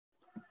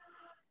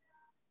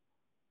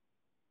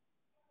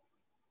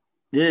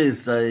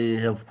Yes, I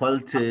have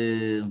quite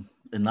a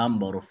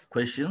number of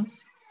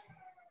questions.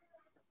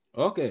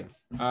 Okay.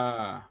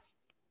 Yeah,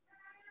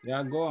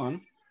 go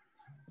on.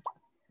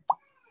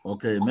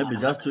 Okay, maybe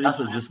just to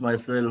introduce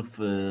myself,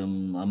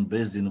 I'm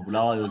based in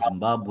Bulawayo,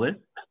 Zimbabwe,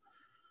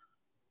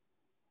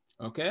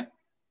 Okay.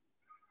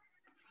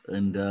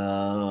 and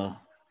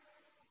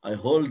I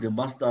hold a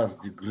master's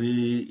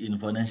degree in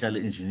financial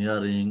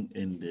engineering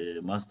and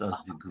a master's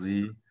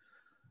degree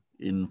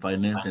in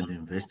finance and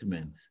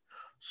investment.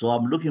 So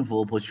I'm looking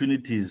for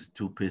opportunities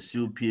to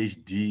pursue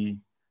PhD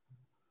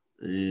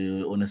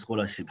on a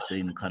scholarship, say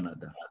in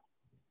Canada.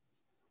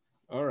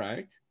 All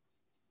right.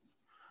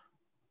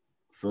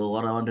 So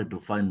what I wanted to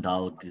find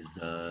out is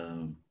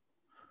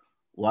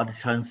what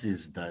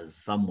chances does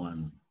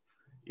someone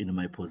in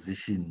my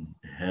position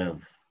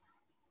have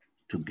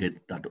to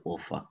get that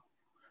offer,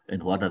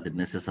 and what are the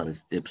necessary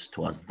steps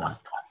towards that?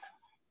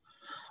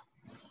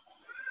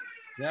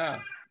 Yeah.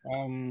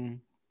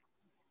 Um,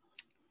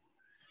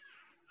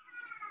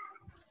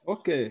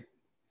 okay.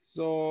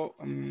 So,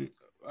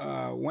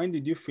 when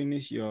did you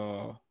finish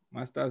your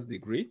master's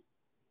degree?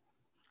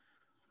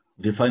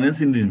 The finance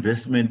and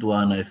investment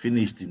one I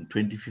finished in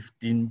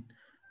 2015.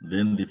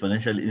 Then the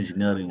financial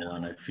engineering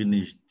one I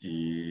finished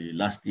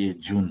last year,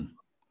 June.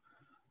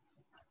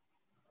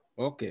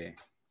 Okay.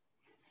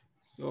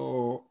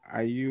 So,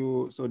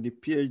 so the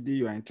PhD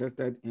you are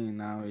interested in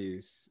now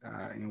is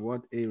in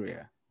what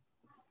area?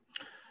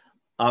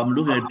 I'm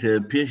looking at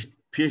a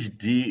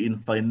PhD in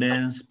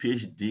finance,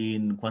 PhD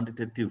in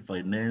quantitative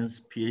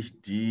finance,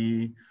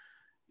 PhD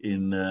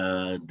in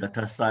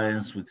data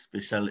science with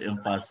special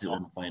emphasis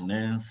on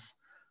finance,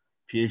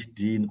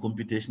 PhD in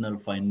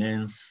computational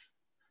finance.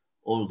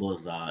 All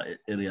those are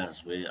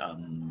areas where I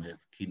have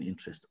keen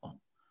interest on.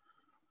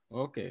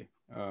 Okay.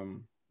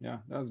 Yeah,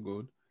 that's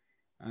good.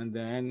 And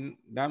then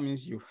that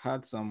means you've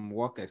had some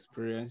work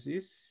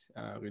experiences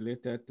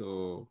related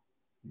to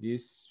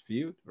this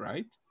field,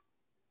 right?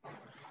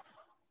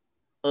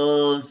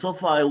 So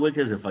far, I work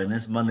as a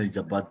finance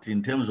manager, but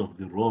in terms of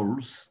the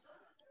roles,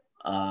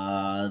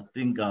 I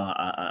think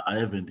I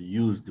haven't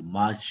used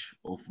much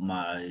of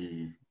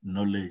my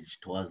knowledge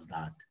towards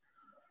that.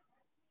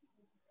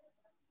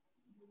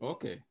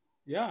 Okay.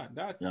 Yeah,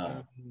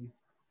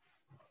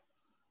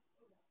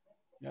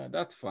 Yeah,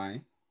 that's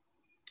fine.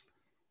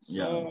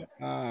 yeah. So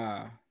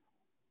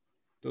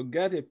to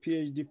get a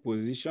PhD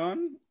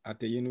position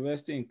at a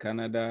university in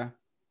Canada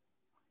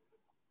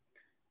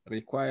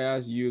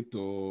requires you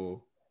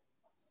to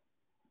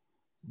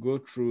go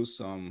through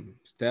some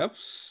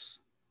steps.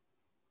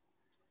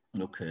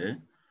 Okay.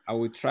 I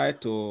will try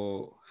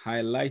to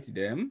highlight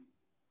them,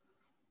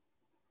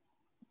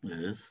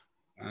 Yes.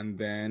 and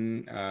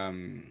then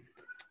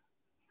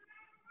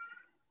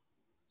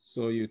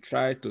so you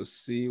try to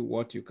see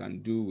what you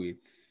can do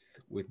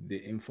with the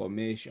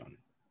information.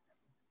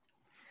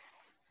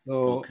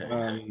 So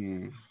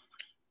Okay.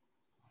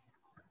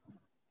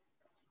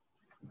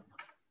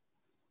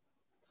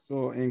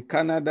 so in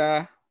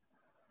Canada,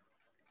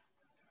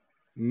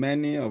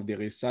 many of the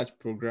research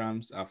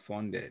programs are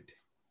funded.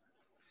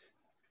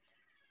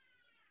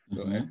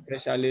 So Mm-hmm.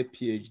 especially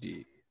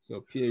PhD.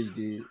 So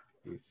PhD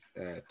is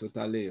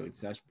totally a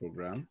research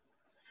program.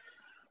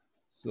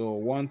 So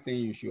one thing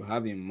you should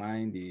have in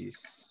mind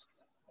is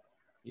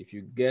if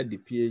you get the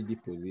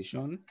PhD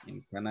position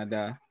in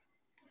Canada,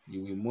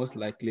 you will most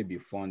likely be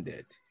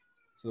funded.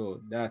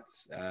 So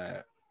that's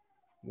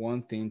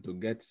one thing to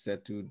get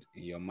settled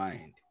in your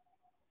mind.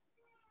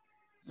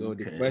 So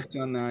the Okay.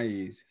 question now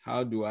is,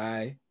 how do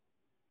I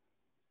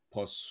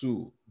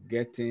pursue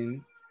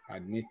getting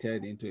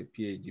admitted into a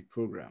PhD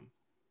program?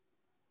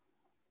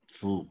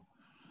 True.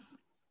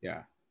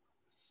 Yeah.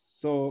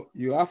 So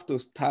you have to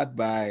start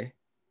by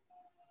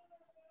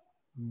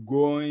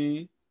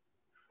going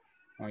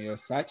on your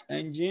search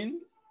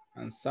engine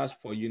and search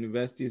for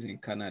universities in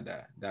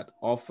Canada that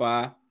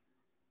offer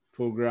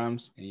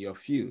programs in your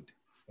field.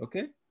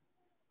 Okay?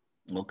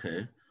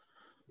 Okay.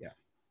 Yeah.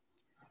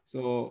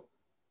 So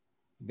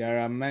there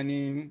are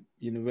many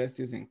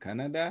universities in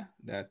Canada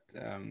that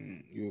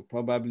you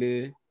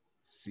probably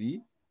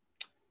see.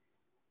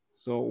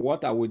 So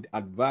what I would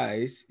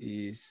advise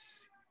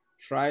is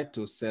try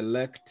to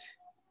select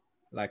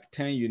like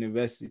 10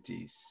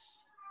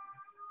 universities.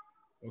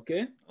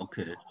 Okay?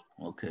 Okay.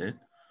 Okay.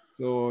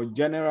 So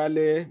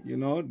generally,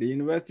 the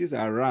universities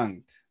are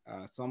ranked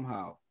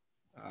somehow.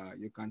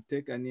 You can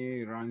take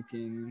any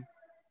ranking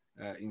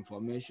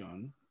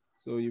information.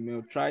 So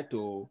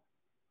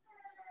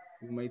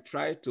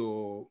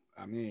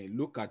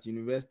look at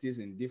universities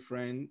in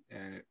different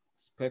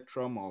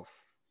spectrum of,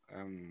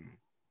 um,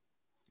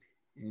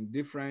 in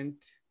different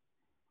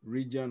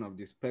region of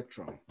the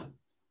spectrum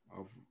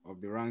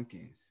of the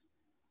rankings.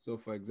 So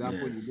for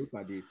example, Yes.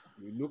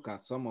 you look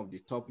at some of the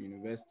top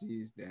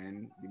universities,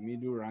 then the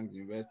middle ranked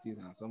universities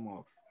and some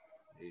of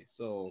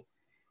so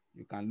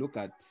you can look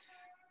at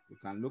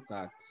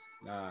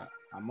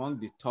among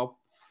the top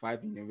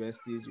 5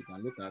 universities, you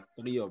can look at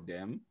 3 of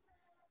them,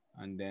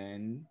 and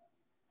then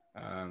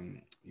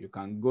you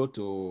can go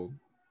to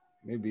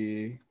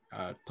maybe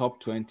top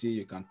 20,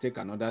 you can take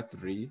another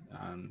 3,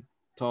 and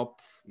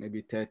top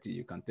maybe 30,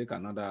 you can take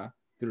another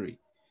 3,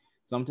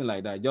 something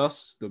like that,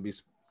 just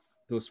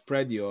to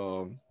spread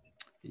your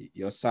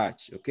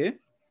search. Okay.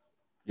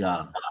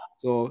 Yeah.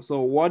 So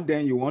what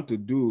then you want to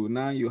do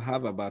now? You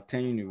have about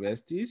 10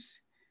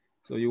 universities,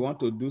 so you want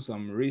to do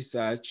some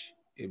research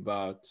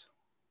about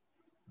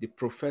the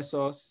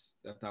professors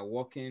that are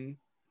working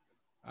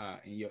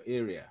in your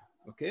area.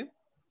 Okay.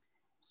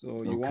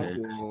 So you want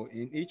to,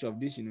 in each of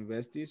these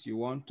universities, you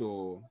want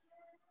to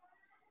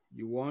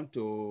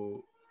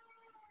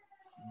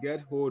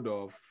get hold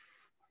of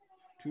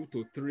 2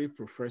 to 3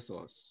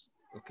 professors,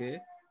 okay,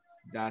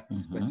 that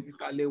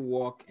specifically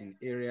work in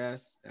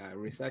areas,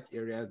 research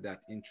areas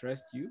that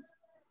interest you.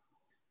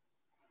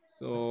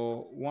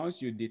 So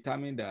once you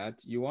determine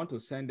that, you want to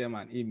send them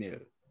an email,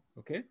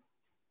 okay?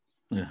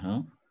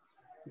 So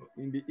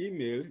in the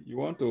email, you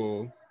want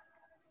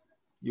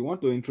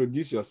to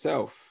introduce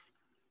yourself.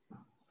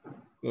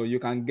 So you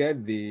can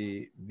get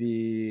the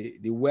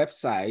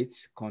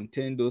websites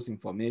contain those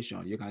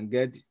information. You can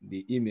get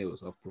the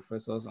emails of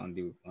professors on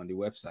the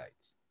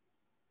websites.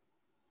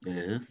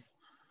 Yes.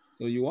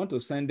 So you want to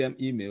send them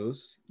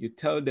emails. You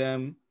tell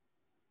them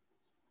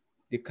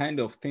the kind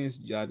of things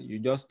that you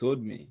just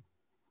told me,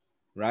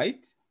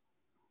 right?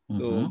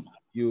 So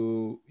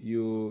you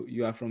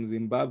are from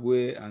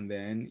Zimbabwe, and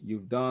then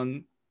you've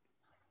done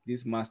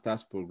this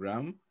master's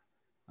program,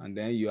 and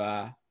then you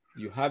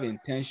have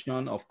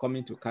intention of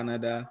coming to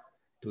Canada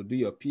to do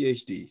your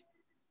PhD.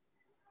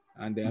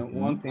 And then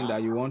one thing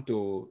that you want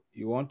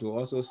to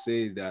also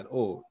say is that,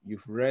 oh,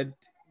 you've read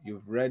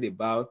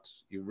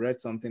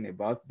something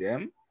about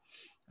them,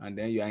 and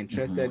then you are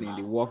interested in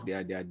the work they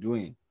are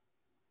doing.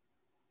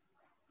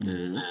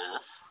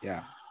 Yes.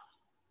 Yeah.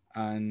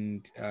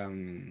 And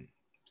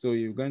so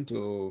you're going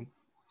to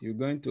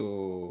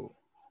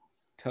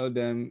tell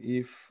them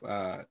if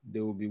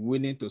they will be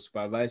willing to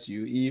supervise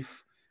you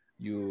if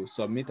you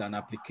submit an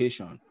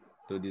application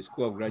to the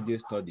School of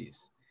Graduate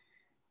Studies.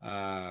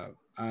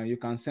 And you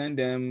can send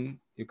them,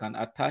 you can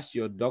attach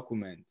your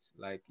documents,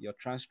 like your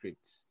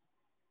transcripts.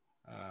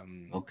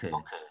 And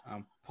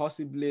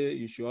possibly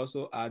you should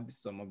also add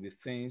some of the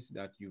things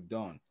that you've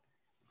done,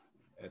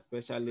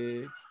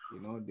 especially,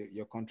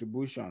 your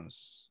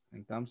contributions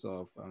in terms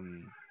of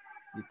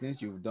the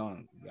things you've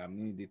done. I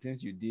mean, the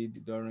things you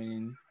did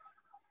during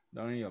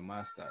your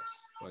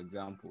master's, for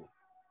example,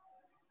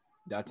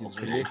 that is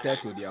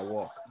related to their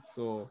work.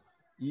 So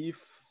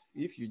if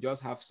you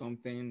just have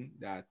something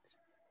that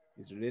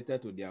is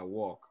related to their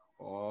work,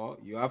 or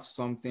you have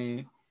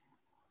something,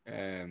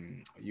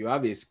 you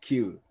have a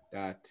skill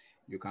that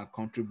you can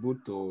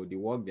contribute to the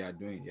work they are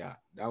doing, yeah,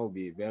 that would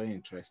be very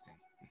interesting.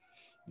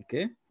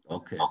 Okay.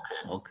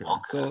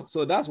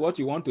 So that's what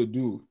you want to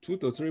do. 2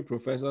 to 3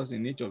 professors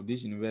in each of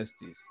these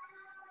universities.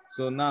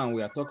 So now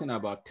we are talking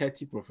about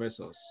 30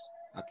 professors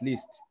at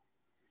least.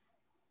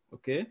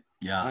 Okay.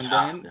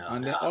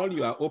 And then all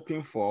you are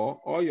hoping for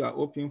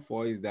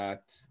is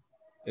that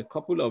a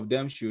couple of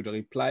them should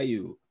reply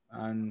you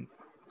and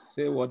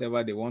say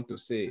whatever they want to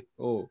say.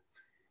 Oh,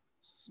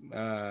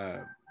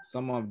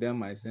 some of them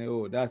might say,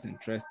 oh, that's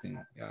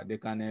interesting. Yeah, they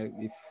can,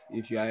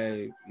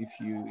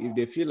 if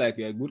they feel like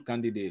you're a good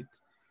candidate,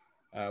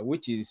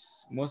 which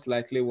is most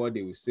likely what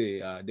they will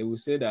say. They will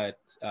say that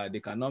they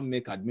cannot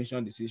make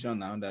admission decision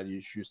now, that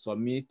you should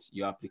submit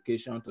your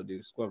application to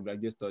the School of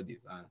Graduate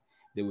Studies, and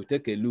they will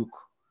take a look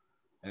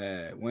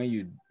when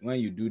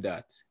you do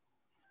that.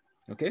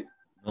 Okay.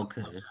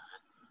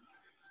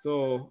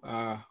 So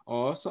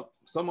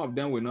some of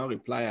them will not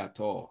reply at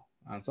all,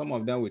 and some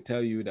of them will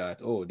tell you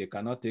that, oh, they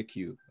cannot take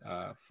you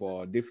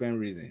for different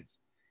reasons.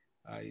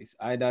 It's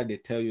either they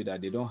tell you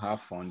that they don't have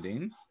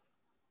funding.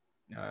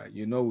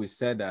 We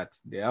said that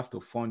they have to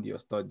fund your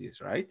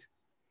studies, right?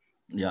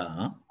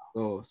 Yeah.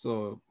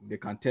 So they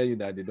can tell you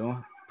that they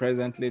don't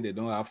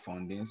have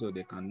funding, so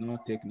they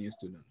cannot take new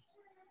students,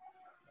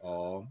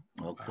 or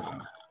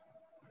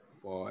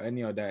for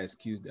any other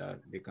excuse that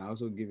they can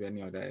also give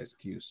any other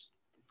excuse.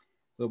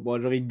 So,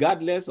 but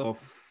regardless of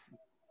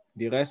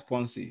the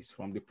responses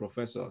from the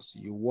professors,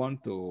 you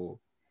want to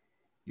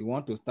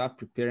start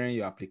preparing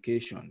your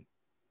application.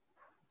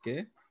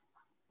 Okay.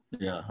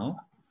 Yeah.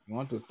 You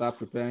want to start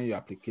preparing your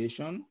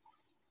application.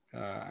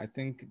 I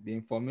think the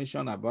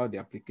information about the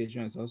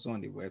application is also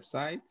on the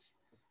website,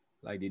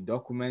 like the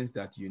documents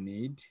that you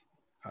need.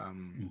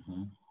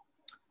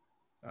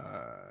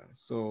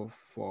 So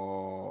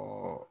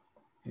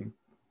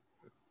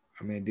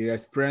the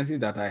experiences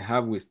that I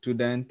have with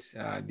students,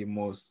 the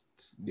most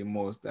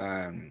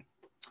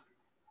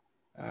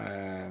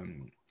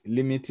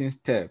limiting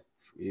step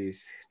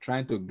is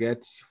trying to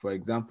get, for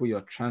example,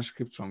 your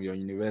transcript from your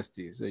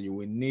university. So you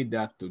will need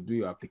that to do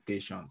your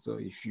application. So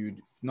if you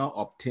not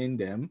obtain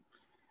them,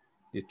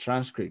 the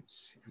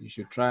transcripts, you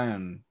should try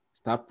and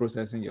start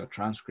processing your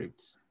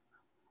transcripts.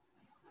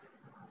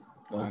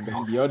 And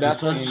then the other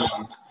thing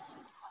is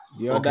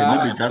maybe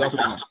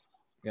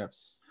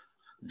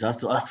just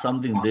to ask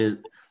something,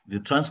 the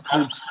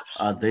transcripts,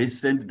 are they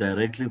sent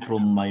directly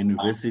from my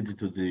university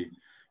to the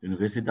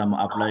university I'm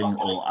applying,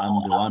 or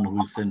I'm the one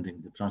who is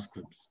sending the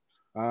transcripts?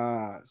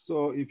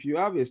 So if you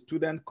have a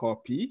student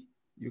copy,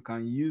 you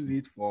can use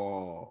it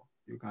for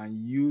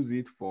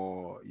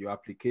your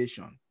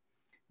application.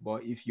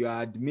 But if you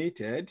are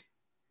admitted,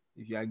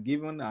 if you are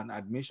given an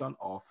admission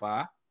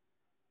offer,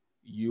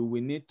 you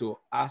will need to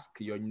ask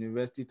your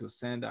university to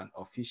send an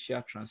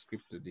official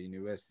transcript to the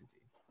university.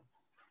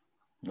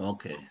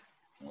 Okay.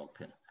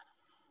 Okay.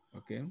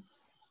 Okay.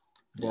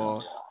 Yeah.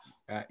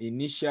 But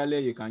initially,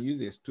 you can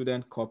use a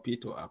student copy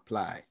to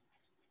apply.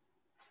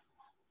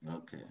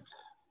 Okay.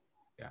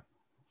 Yeah.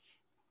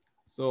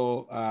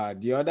 So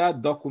the other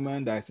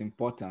document that is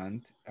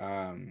important,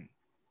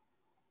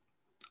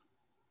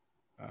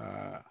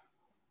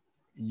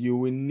 you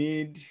will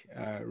need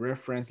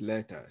reference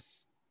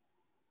letters.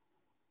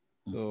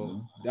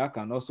 So that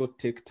can also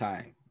take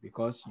time,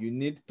 because you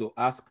need to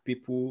ask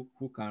people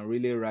who can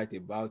really write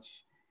about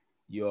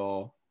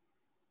your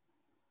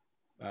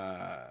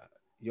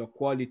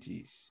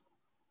qualities.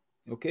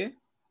 Okay.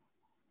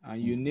 And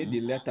you need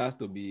the letters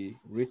to be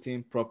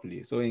written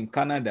properly. So in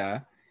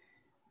Canada,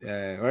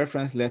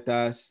 reference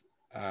letters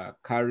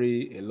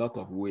carry a lot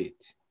of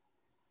weight.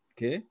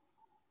 Okay.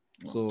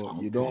 So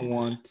you don't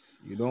want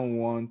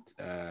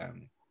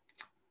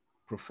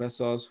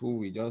professors who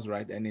will just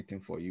write anything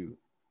for you.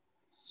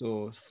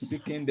 So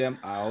seeking them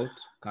out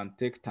can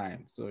take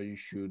time. So you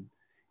should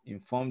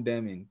inform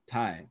them in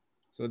time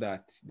so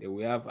that they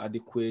will have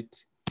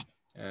adequate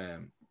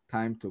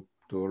time to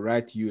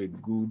write you a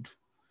good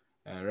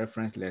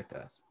reference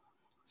letters.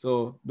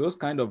 So those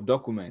kind of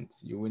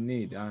documents you will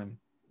need, and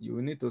you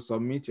will need to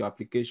submit your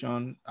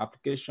application.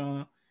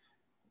 Application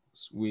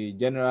we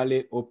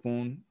generally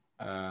open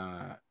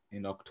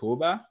in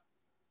October.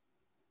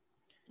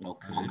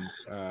 Okay.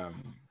 And,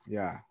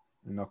 yeah,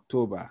 in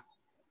October.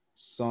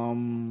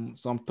 Some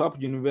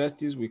top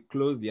universities will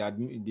close the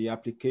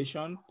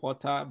application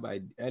portal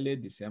by early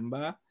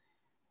December,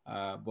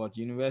 but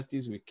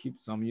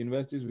some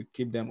universities will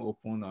keep them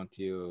open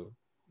until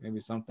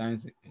maybe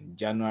sometimes in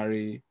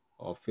January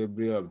or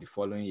February of the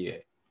following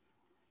year.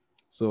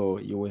 So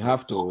you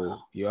have to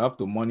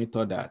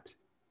monitor that.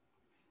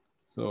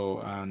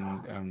 So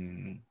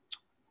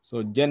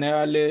so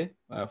generally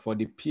for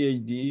the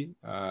PhD,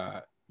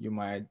 you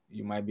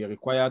might be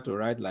required to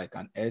write like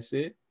an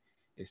essay,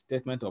 a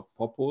statement of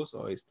purpose,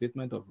 or a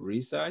statement of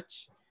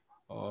research,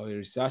 or a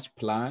research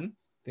plan,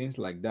 things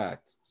like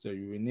that. So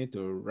you will need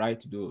to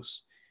write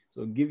those.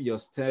 So give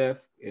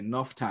yourself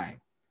enough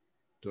time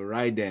to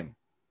write them.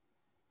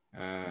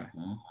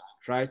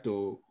 Try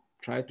to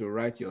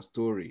write your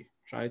story.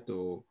 Try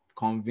to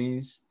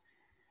convince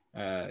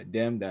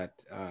them that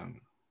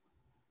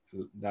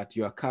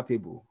you are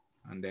capable,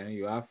 and then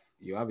you have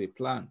a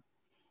plan.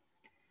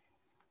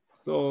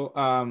 So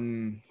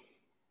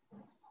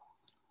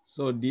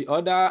so the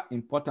other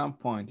important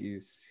point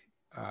is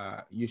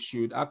you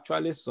should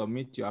actually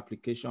submit your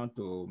application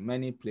to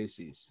many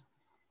places.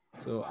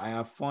 So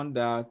I found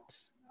that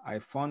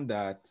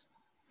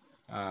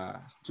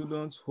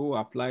students who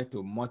apply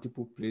to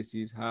multiple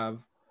places have,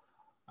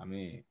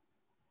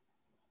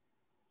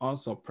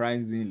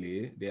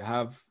 unsurprisingly, they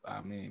have,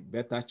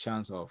 better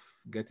chance of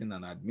getting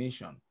an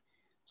admission.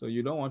 So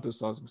you don't want to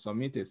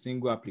submit a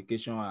single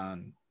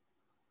application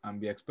and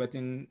be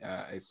expecting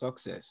a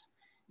success.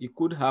 It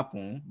could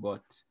happen,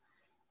 but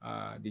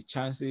the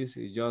chances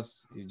is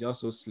just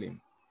so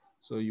slim.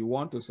 So you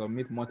want to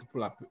submit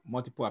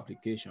multiple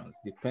applications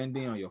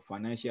depending on your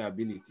financial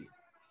ability.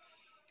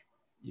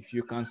 If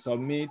you can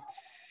submit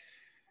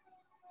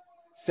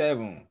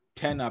 7,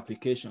 10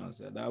 applications,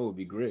 that would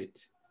be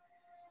great.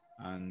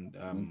 And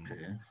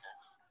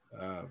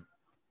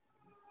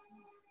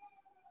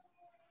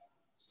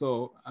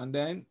so, and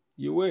then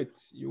you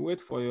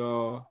wait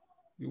for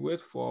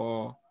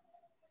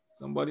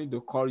somebody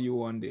to call you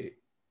one day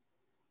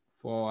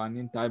for an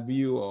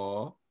interview,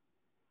 or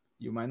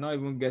you might not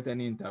even get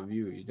any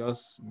interview. You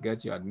just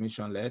get your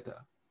admission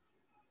letter.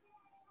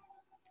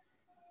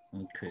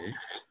 Okay.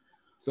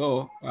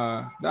 So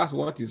that's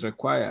what is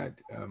required.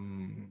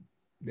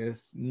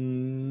 There's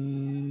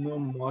no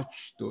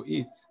much to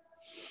it.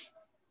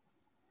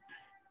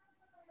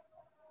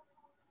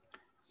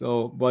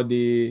 So, but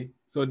the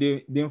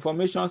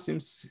information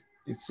seems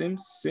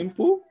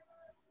simple,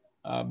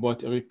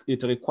 but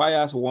it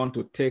requires one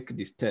to take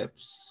the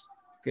steps.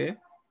 Okay,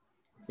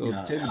 so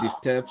take the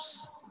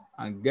steps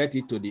and get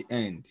it to the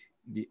end.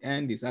 The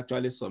end is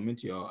actually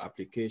submit your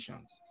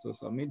applications. So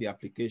submit the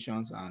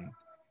applications, and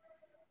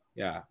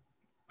yeah,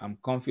 I'm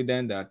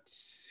confident that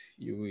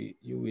you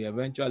will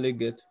eventually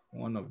get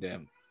one of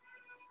them,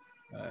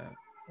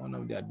 one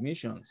of the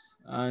admissions.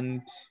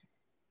 And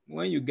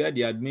when you get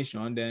the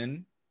admission,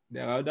 then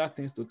there are other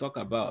things to talk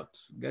about,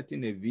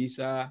 getting a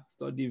visa,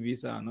 study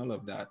visa, and all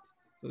of that.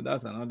 So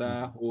that's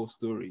another whole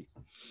story.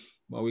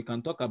 But we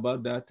can talk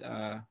about that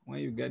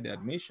when you get the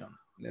admission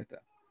letter.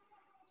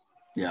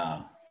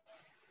 Yeah.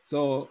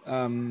 So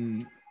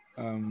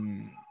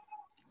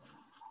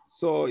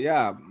so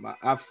yeah,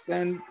 I've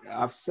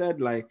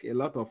said like a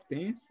lot of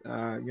things.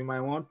 You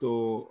might want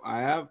to.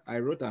 I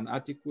wrote an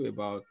article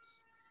about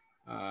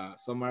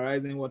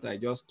summarizing what I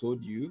just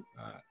told you.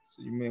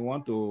 So you may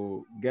want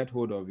to get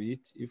hold of it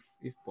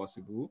if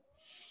possible.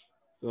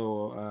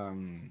 So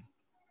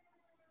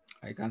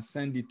I can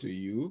send it to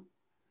you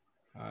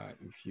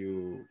if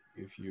you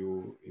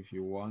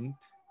want.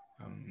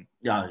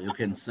 Yeah, you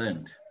can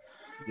send.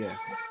 Yes.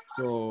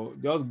 So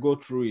just go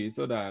through it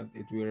so that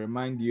it will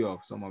remind you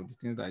of some of the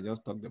things I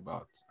just talked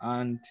about.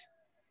 And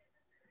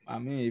I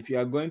mean, if you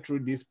are going through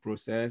this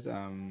process,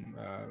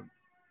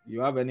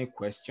 you have any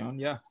question,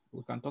 yeah,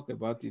 we can talk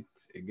about it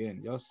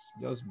again.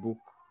 Just book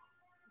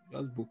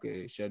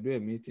a schedule a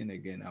meeting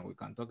again, and we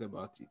can talk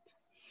about it.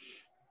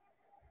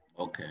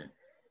 Okay.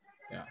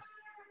 Yeah.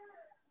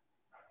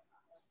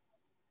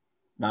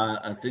 Now,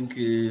 I think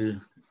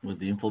with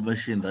the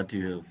information that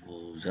you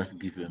have just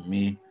given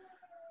me,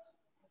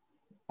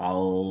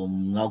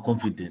 I'm now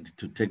confident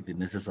to take the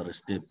necessary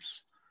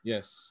steps.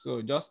 Yes.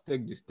 So just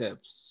take the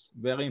steps.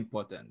 Very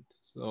important.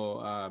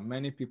 So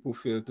many people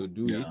fail to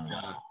do it.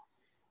 Yeah.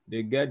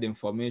 They get the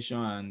information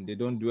and they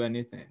don't do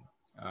anything.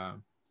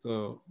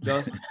 So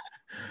just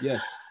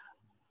yes,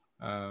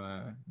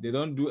 they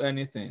don't do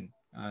anything,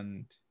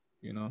 and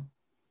you know,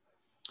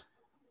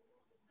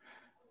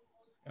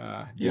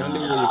 the only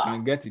way you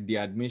can get the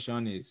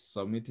admission is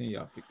submitting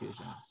your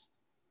applications.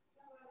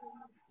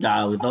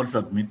 Yeah, without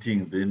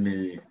submitting, then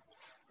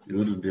you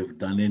wouldn't have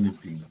done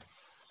anything.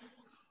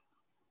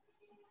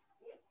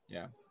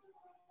 Yeah.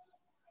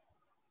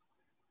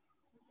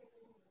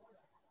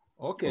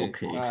 Okay.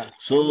 Okay.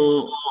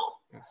 So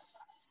Yes.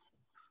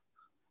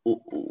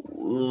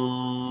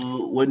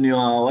 when you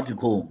are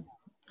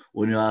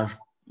when you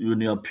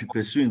are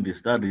pursuing the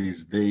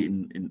studies there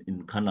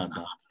in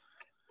Canada,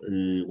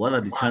 what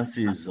are the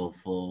chances of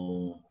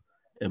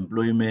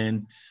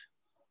employment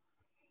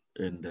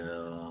and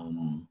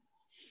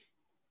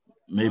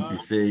maybe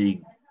say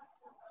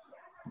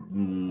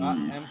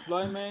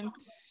Employment,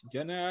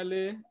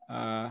 generally,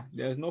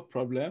 there's no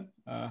problem.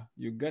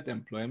 You get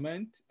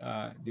employment.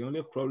 The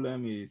only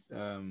problem is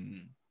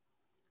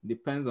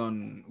depends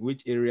on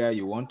which area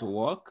you want to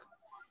work.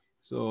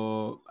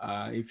 So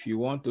if you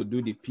want to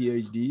do the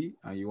PhD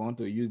and you want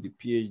to use the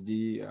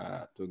PhD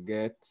to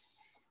get,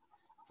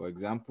 for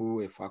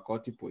example, a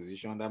faculty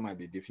position, that might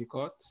be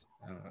difficult.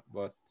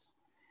 But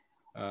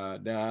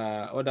there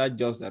are other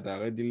jobs that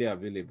are readily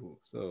available.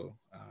 So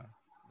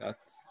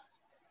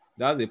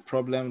that's a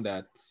problem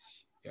that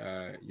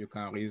you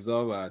can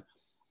resolve at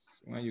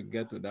when you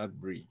get to that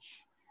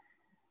bridge.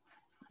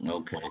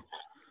 okay.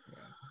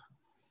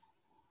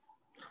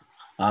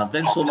 Yeah.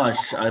 Thanks so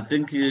much. I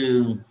think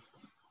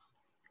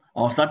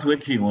I'll start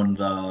working on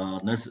the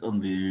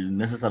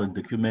necessary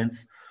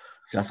documents,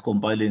 just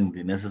compiling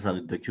the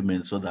necessary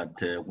documents so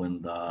that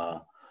when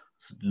the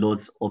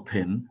slots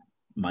open,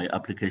 my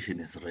application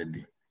is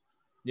ready.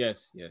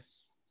 Yes,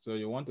 yes. So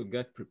you want to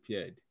get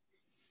prepared.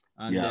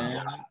 And Yeah.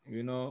 then,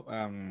 you know,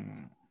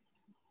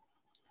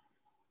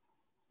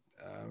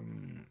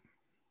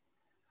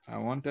 I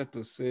wanted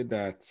to say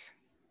that,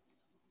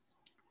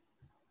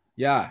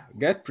 yeah,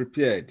 get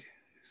prepared.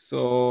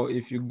 So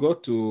if you go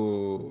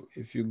to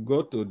if you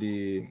go to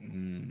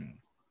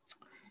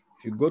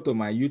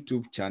my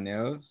YouTube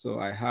channel, so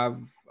I have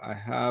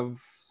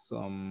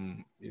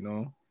some, you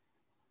know,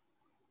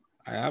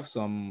 I have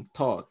some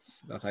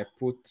thoughts that I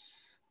put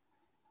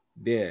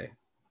there.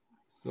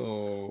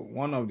 So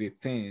one of the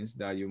things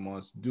that you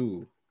must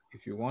do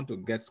if you want to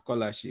get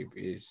scholarship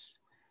is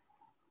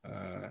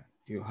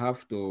you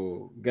have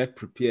to get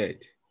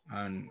prepared,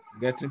 and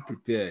getting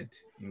prepared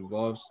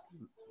involves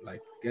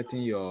like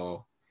getting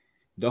your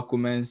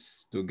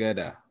documents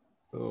together.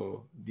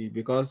 So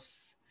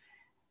because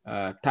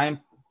time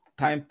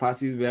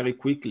passes very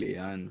quickly,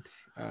 and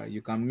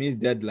you can miss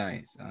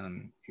deadlines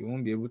and you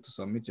won't be able to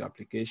submit your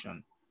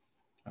application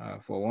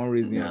for one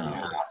reason or the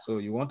other. So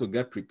you want to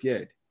get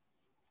prepared.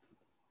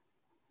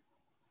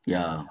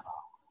 Yeah.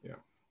 Yeah.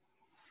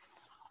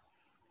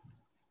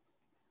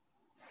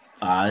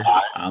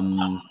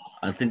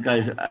 I think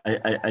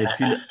I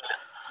feel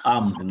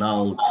armed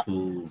now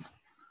to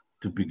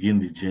begin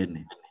the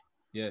journey.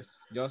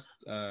 Yes, just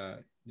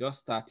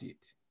start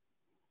it.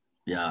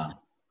 Yeah,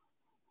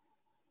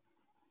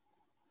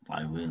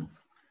 I will.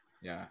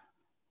 Yeah.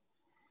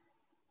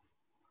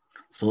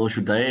 So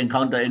should I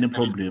encounter any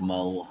problem,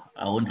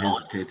 I won't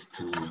hesitate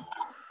to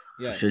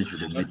Yes,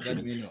 schedule a just let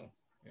meeting. me know.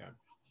 Yeah.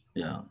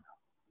 Yeah.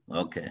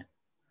 Okay.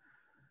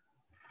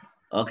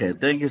 Okay.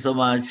 Thank you so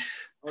much.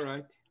 All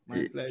right.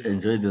 My pleasure.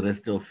 Enjoy the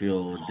rest of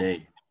your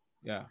day.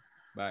 Yeah.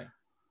 Bye.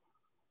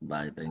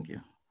 Bye. Thank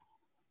you.